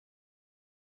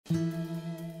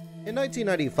In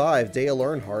 1995, Dale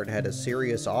Earnhardt had a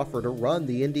serious offer to run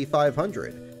the Indy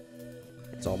 500.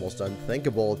 It's almost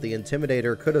unthinkable that the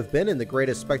Intimidator could have been in the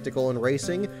greatest spectacle in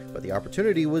racing, but the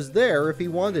opportunity was there if he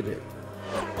wanted it.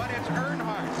 But it's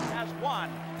Earnhardt has won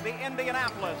the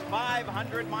Indianapolis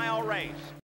 500-mile race.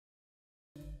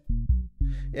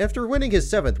 After winning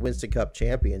his 7th Winston Cup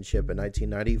championship in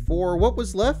 1994, what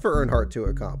was left for Earnhardt to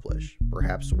accomplish?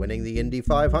 Perhaps winning the Indy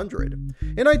 500.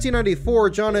 In 1994,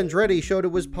 John Andretti showed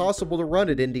it was possible to run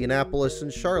at Indianapolis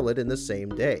and Charlotte in the same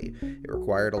day. It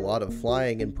required a lot of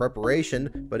flying and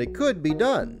preparation, but it could be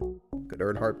done. Could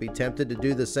Earnhardt be tempted to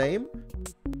do the same?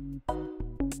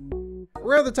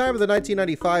 Around the time of the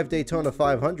 1995 Daytona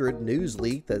 500, news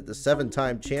leaked that the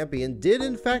 7-time champion did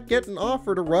in fact get an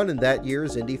offer to run in that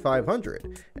year's Indy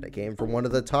 500, and it came from one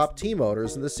of the top team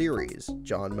owners in the series,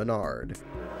 John Menard.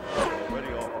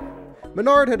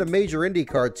 Menard had a major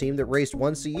IndyCar team that raced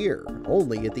once a year,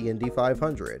 only at the Indy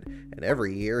 500, and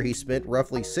every year he spent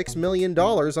roughly $6 million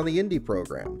on the Indy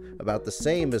program, about the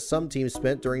same as some teams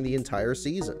spent during the entire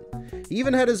season. He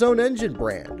even had his own engine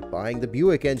brand, buying the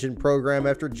Buick engine program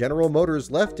after General Motors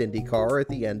left IndyCar at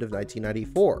the end of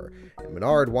 1994, and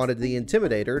Menard wanted the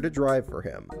Intimidator to drive for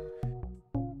him.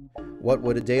 What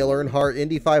would a Dale Earnhardt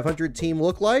Indy 500 team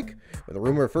look like? When the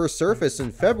rumor first surfaced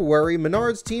in February,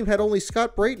 Menard's team had only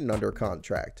Scott Brayton under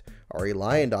contract. Arie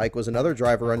Luyendyk was another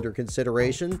driver under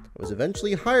consideration and was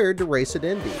eventually hired to race at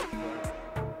Indy.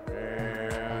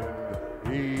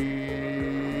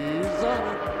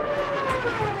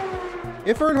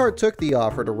 If Earnhardt took the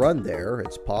offer to run there,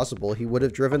 it's possible he would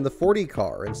have driven the 40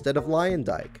 car instead of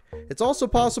Luyendyk. It's also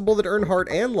possible that Earnhardt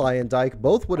and Luyendyk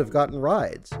both would have gotten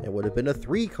rides, and would have been a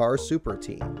 3-car super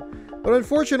team. But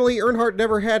unfortunately, Earnhardt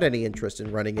never had any interest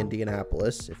in running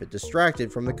Indianapolis if it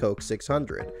distracted from the Coke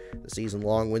 600. The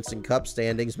season-long Winston Cup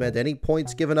standings meant any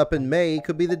points given up in May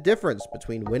could be the difference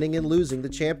between winning and losing the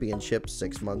championship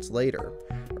 6 months later.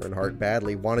 Earnhardt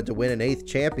badly wanted to win an 8th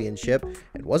championship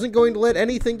and wasn't going to let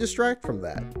anything distract from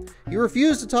that. He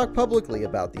refused to talk publicly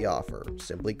about the offer,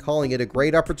 simply calling it a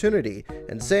great opportunity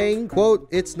and saying, quote,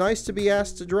 "It's nice to be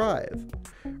asked to drive."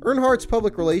 Earnhardt's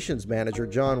public relations manager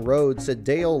John Rhodes said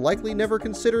Dale likely never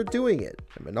considered doing it,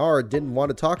 and Menard didn't want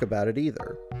to talk about it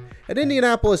either. At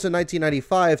Indianapolis in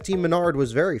 1995, Team Menard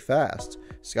was very fast.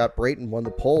 Scott Brayton won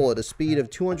the pole at a speed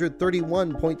of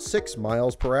 231.6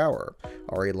 miles per hour.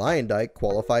 Arie Luyendyk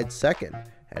qualified second.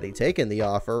 Had he taken the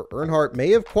offer, Earnhardt may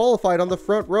have qualified on the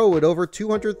front row at over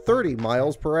 230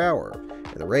 miles per hour.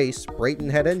 In the race, Brayton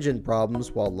had engine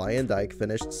problems while Luyendyk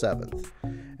finished 7th.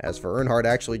 As for Earnhardt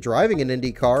actually driving an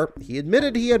IndyCar, he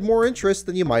admitted he had more interest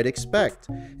than you might expect.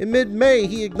 In mid-May,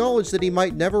 he acknowledged that he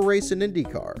might never race an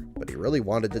IndyCar, but he really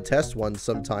wanted to test one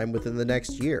sometime within the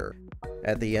next year.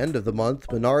 At the end of the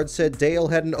month, Menard said Dale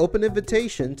had an open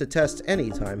invitation to test any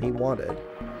time he wanted.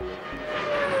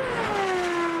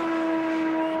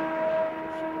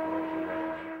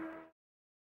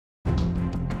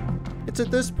 It's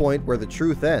at this point where the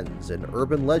truth ends and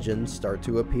urban legends start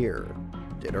to appear.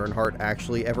 Did Earnhardt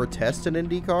actually ever test an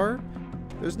IndyCar?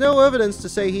 There's no evidence to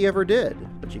say he ever did,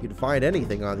 but you can find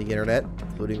anything on the internet,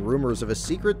 including rumors of a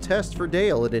secret test for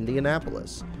Dale at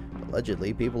Indianapolis.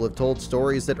 Allegedly, people have told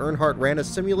stories that Earnhardt ran a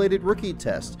simulated rookie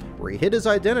test where he hid his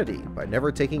identity by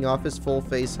never taking off his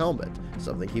full-face helmet,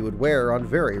 something he would wear on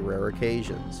very rare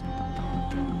occasions.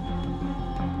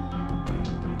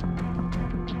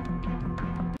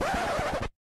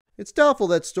 It's doubtful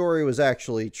that story was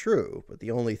actually true, but the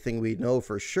only thing we know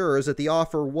for sure is that the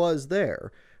offer was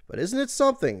there. But isn't it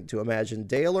something to imagine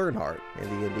Dale Earnhardt in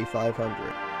the Indy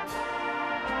 500?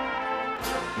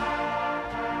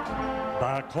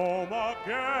 Back home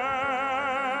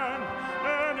again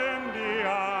in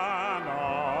Indiana,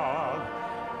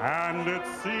 and it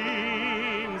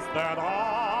seems that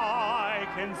I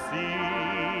can see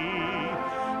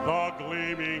the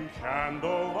gleaming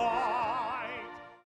candlelight